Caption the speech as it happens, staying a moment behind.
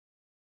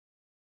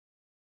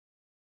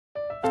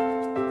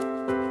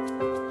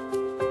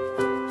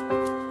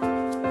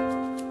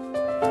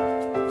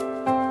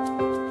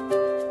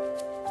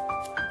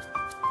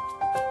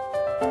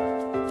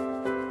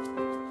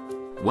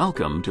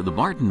Welcome to the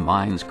Barton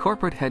Mines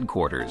corporate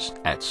headquarters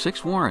at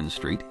 6 Warren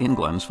Street in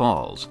Glens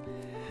Falls.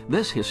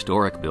 This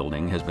historic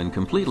building has been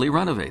completely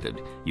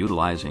renovated,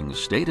 utilizing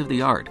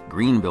state-of-the-art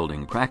green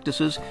building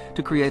practices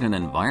to create an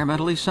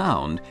environmentally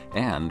sound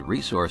and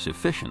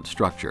resource-efficient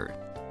structure.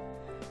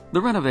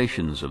 The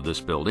renovations of this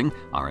building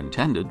are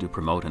intended to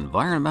promote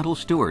environmental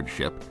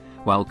stewardship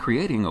while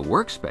creating a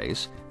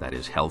workspace that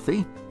is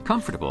healthy,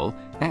 comfortable,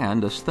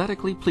 and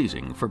aesthetically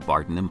pleasing for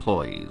Barton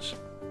employees.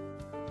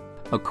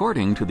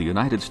 According to the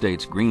United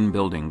States Green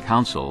Building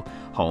Council,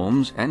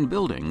 homes and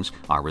buildings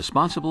are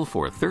responsible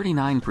for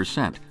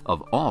 39%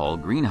 of all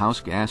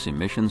greenhouse gas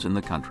emissions in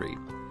the country.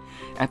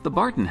 At the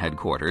Barton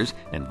headquarters,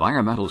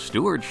 environmental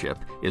stewardship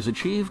is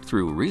achieved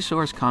through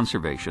resource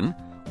conservation,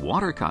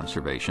 water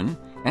conservation,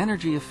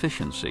 energy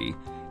efficiency,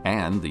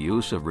 and the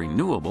use of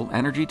renewable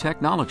energy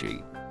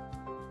technology.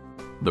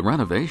 The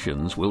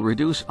renovations will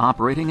reduce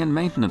operating and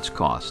maintenance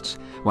costs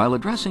while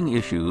addressing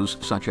issues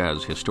such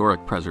as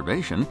historic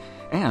preservation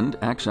and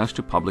access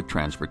to public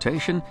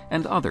transportation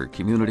and other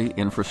community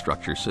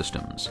infrastructure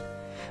systems.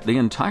 The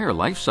entire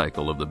life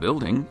cycle of the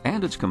building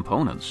and its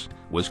components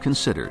was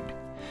considered,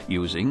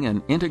 using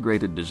an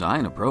integrated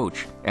design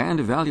approach and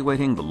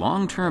evaluating the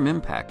long-term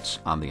impacts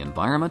on the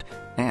environment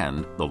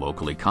and the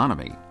local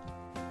economy.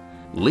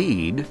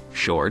 LEED,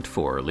 short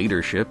for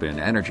Leadership in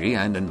Energy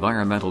and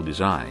Environmental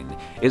Design,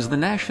 is the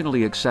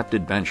nationally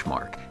accepted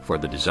benchmark for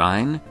the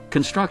design,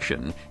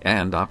 construction,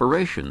 and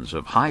operations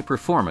of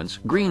high-performance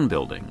green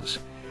buildings.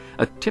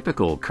 A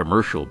typical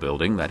commercial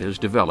building that is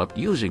developed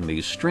using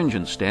these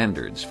stringent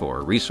standards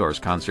for resource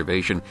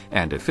conservation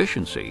and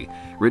efficiency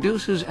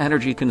reduces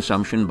energy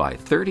consumption by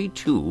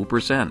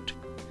 32%.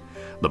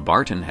 The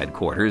Barton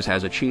headquarters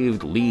has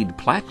achieved LEED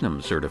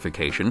Platinum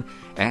certification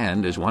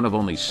and is one of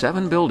only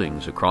 7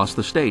 buildings across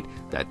the state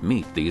that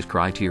meet these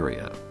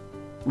criteria.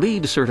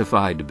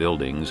 LEED-certified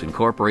buildings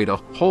incorporate a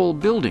whole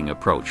building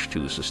approach to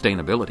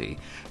sustainability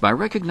by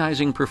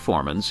recognizing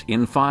performance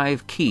in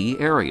 5 key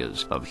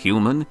areas of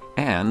human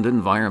and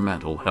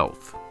environmental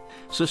health: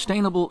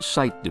 sustainable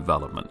site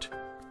development,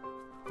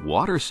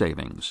 water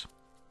savings,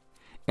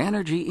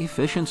 energy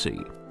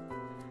efficiency,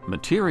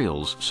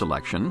 materials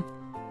selection,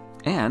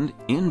 and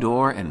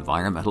indoor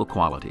environmental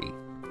quality.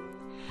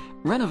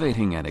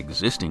 Renovating an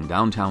existing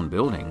downtown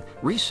building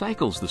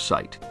recycles the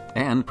site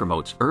and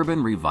promotes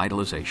urban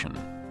revitalization.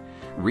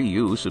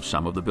 Reuse of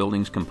some of the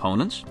building's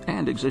components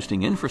and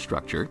existing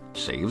infrastructure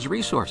saves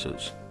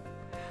resources.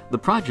 The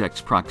project's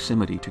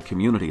proximity to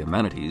community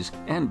amenities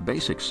and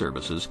basic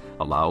services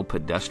allow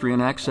pedestrian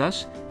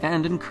access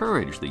and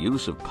encourage the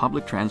use of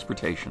public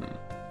transportation.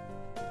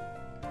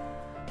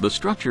 The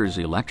structure's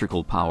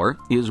electrical power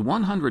is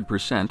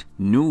 100%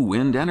 new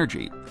wind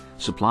energy,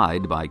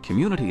 supplied by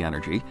community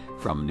energy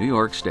from New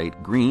York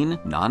State green,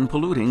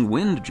 non-polluting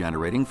wind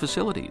generating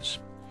facilities.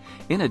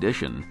 In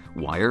addition,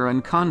 wire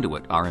and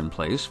conduit are in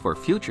place for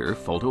future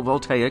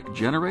photovoltaic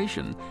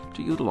generation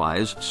to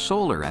utilize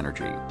solar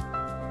energy.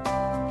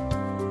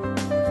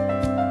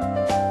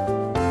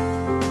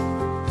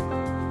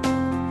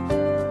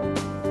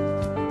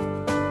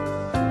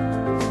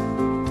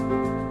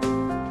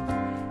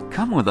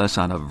 Come with us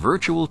on a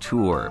virtual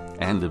tour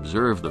and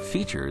observe the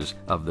features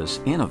of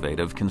this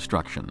innovative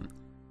construction.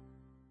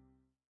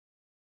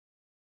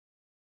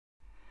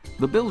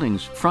 The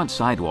building's front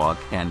sidewalk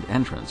and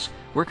entrance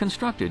were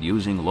constructed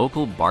using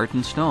local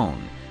Barton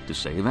stone to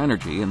save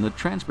energy in the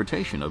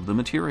transportation of the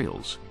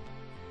materials.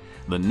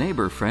 The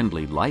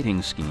neighbor-friendly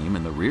lighting scheme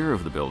in the rear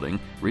of the building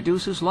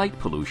reduces light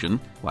pollution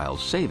while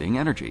saving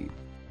energy.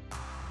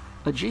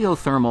 A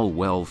geothermal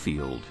well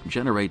field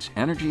generates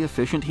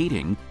energy-efficient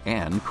heating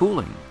and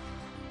cooling.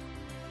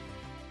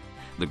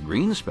 The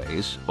green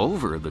space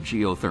over the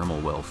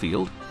geothermal well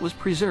field was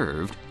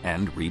preserved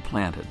and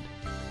replanted.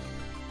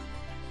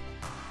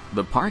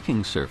 The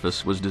parking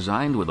surface was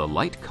designed with a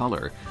light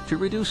color to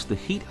reduce the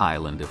heat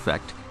island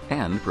effect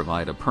and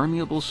provide a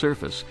permeable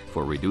surface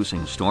for reducing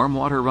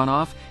stormwater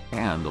runoff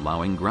and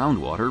allowing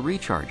groundwater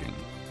recharging.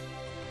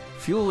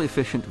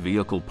 Fuel-efficient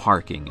vehicle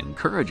parking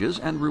encourages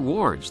and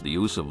rewards the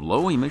use of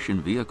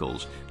low-emission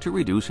vehicles to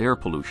reduce air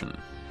pollution.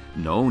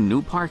 No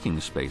new parking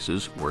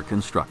spaces were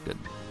constructed.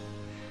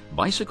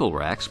 Bicycle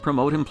racks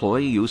promote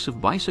employee use of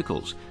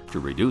bicycles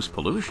to reduce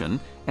pollution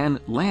and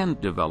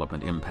land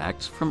development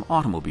impacts from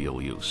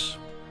automobile use.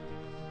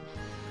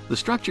 The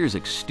structure's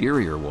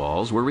exterior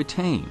walls were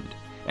retained,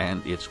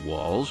 and its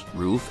walls,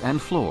 roof,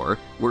 and floor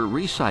were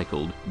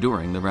recycled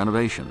during the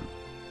renovation.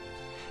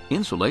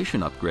 Insulation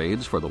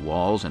upgrades for the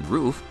walls and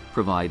roof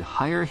provide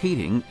higher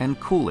heating and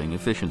cooling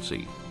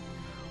efficiency.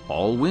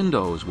 All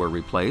windows were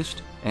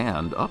replaced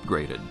and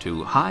upgraded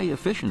to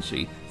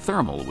high-efficiency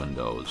thermal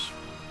windows.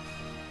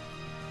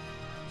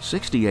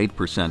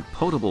 68%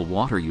 potable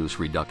water use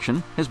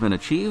reduction has been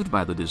achieved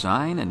by the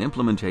design and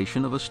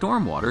implementation of a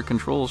stormwater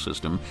control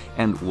system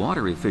and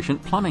water-efficient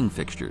plumbing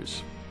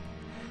fixtures.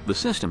 The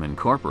system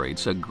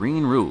incorporates a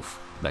green roof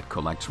that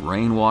collects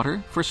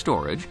rainwater for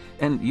storage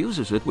and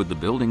uses it with the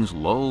building's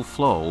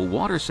low-flow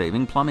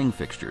water-saving plumbing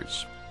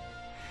fixtures.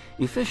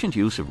 Efficient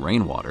use of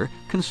rainwater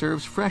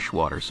conserves fresh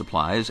water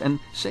supplies and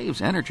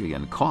saves energy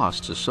and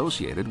costs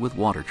associated with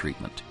water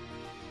treatment.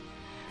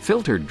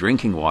 Filtered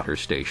drinking water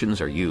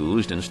stations are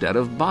used instead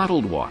of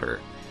bottled water.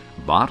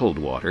 Bottled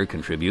water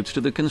contributes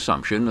to the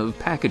consumption of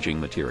packaging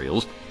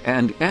materials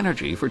and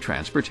energy for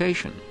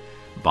transportation.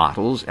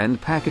 Bottles and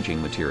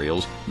packaging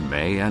materials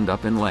may end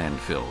up in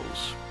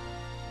landfills.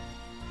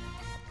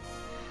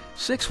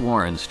 6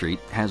 Warren Street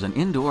has an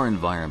indoor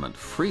environment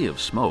free of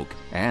smoke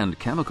and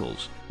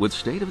chemicals with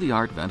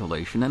state-of-the-art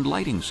ventilation and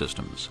lighting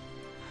systems.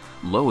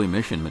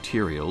 Low-emission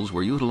materials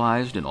were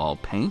utilized in all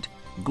paint,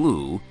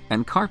 glue,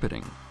 and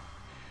carpeting.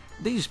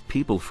 These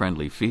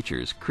people-friendly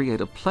features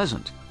create a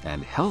pleasant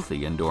and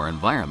healthy indoor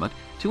environment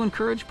to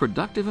encourage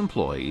productive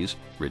employees,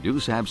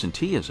 reduce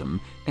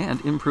absenteeism,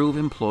 and improve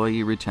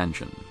employee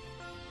retention.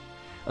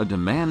 A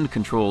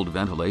demand-controlled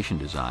ventilation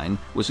design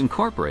was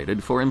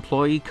incorporated for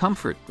employee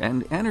comfort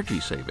and energy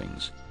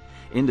savings.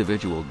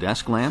 Individual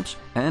desk lamps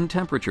and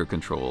temperature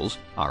controls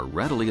are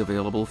readily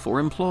available for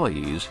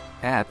employees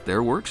at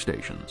their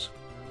workstations.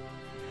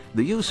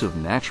 The use of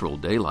natural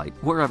daylight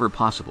wherever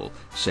possible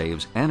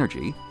saves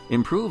energy,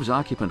 improves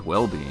occupant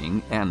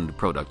well-being and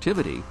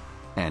productivity,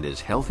 and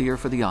is healthier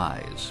for the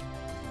eyes.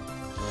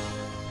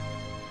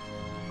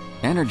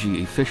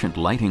 Energy-efficient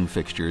lighting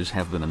fixtures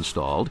have been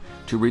installed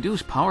to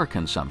reduce power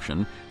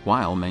consumption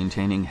while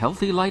maintaining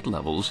healthy light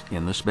levels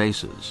in the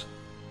spaces.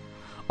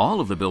 All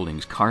of the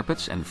building's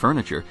carpets and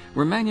furniture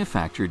were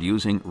manufactured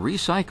using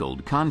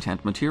recycled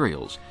content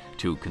materials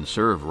to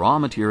conserve raw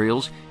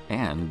materials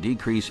and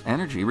decrease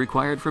energy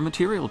required for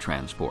material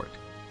transport.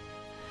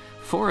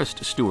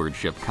 Forest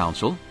Stewardship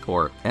Council,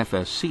 or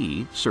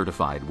FSC,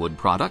 certified wood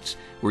products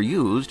were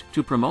used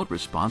to promote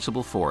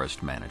responsible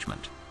forest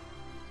management.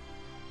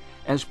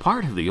 As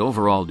part of the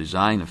overall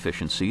design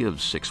efficiency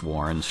of 6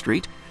 Warren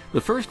Street,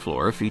 the first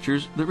floor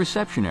features the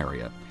reception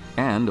area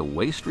and a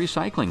waste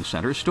recycling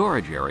center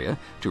storage area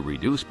to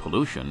reduce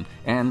pollution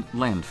and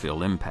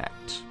landfill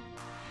impacts.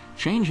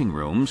 Changing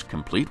rooms,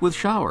 complete with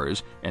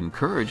showers,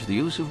 encourage the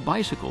use of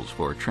bicycles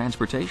for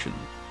transportation.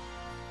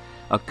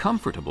 A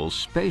comfortable,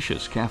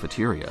 spacious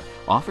cafeteria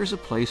offers a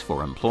place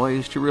for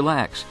employees to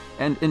relax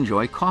and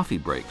enjoy coffee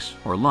breaks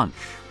or lunch.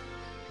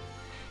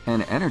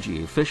 An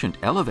energy-efficient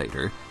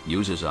elevator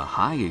uses a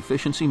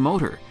high-efficiency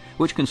motor,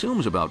 which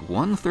consumes about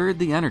 1/3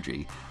 the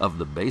energy of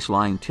the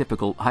baseline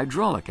typical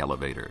hydraulic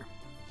elevator.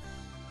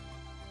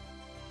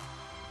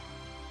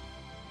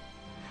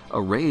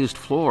 A raised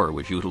floor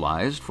was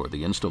utilized for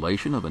the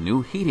installation of a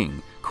new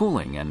heating,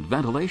 cooling, and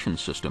ventilation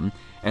system,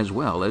 as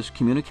well as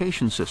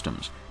communication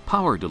systems,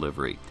 power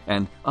delivery,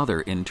 and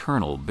other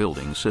internal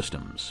building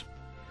systems.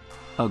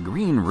 A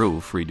green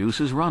roof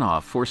reduces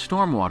runoff for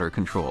stormwater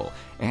control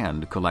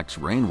and collects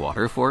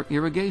rainwater for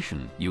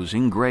irrigation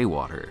using gray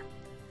water.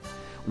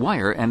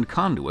 Wire and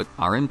conduit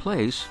are in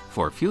place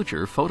for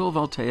future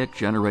photovoltaic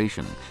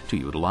generation to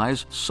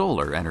utilize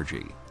solar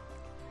energy.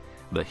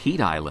 The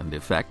heat island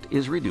effect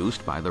is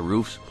reduced by the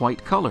roof's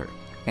white color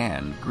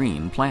and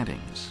green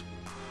plantings.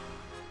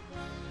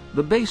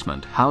 The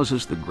basement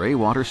houses the gray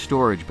water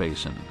storage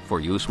basin for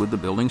use with the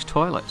building's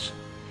toilets.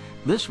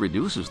 This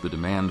reduces the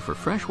demand for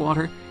fresh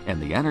water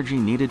and the energy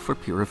needed for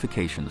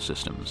purification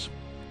systems.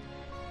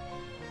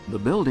 The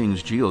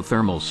building's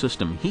geothermal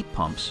system heat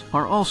pumps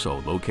are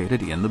also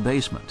located in the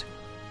basement.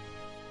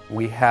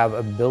 We have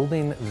a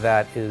building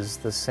that is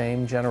the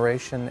same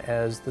generation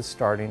as the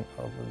starting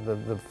of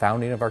the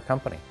founding of our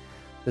company.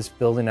 This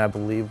building, I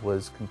believe,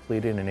 was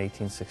completed in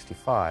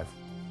 1865.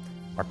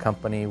 Our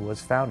company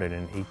was founded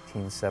in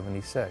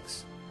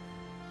 1876.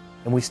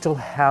 And we still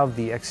have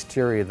the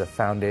exterior, the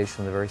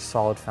foundation, the very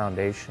solid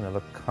foundation of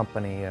a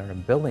company and a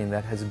building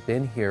that has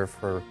been here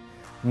for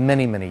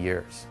many, many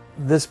years.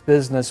 This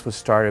business was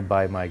started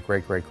by my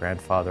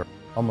great-great-grandfather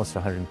almost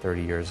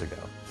 130 years ago.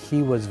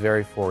 He was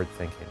very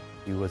forward-thinking.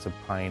 He was a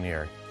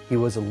pioneer. He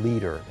was a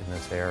leader in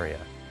this area.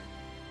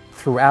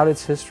 Throughout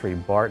its history,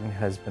 Barton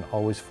has been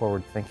always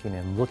forward-thinking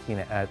and looking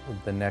at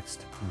the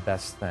next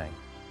best thing.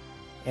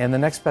 And the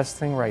next best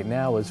thing right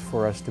now is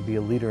for us to be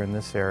a leader in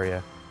this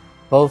area,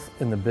 both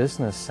in the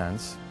business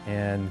sense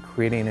and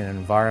creating an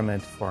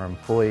environment for our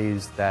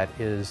employees that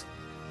is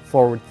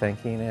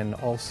forward-thinking, and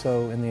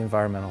also in the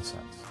environmental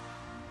sense.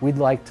 We'd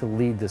like to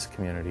lead this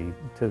community,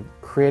 to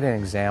create an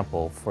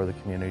example for the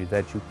community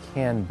that you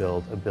can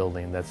build a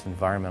building that's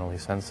environmentally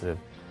sensitive,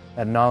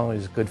 that not only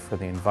is good for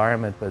the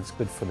environment, but it's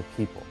good for the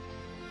people.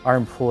 Our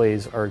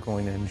employees are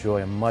going to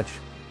enjoy a much,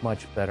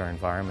 much better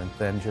environment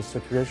than just a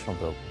traditional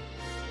building.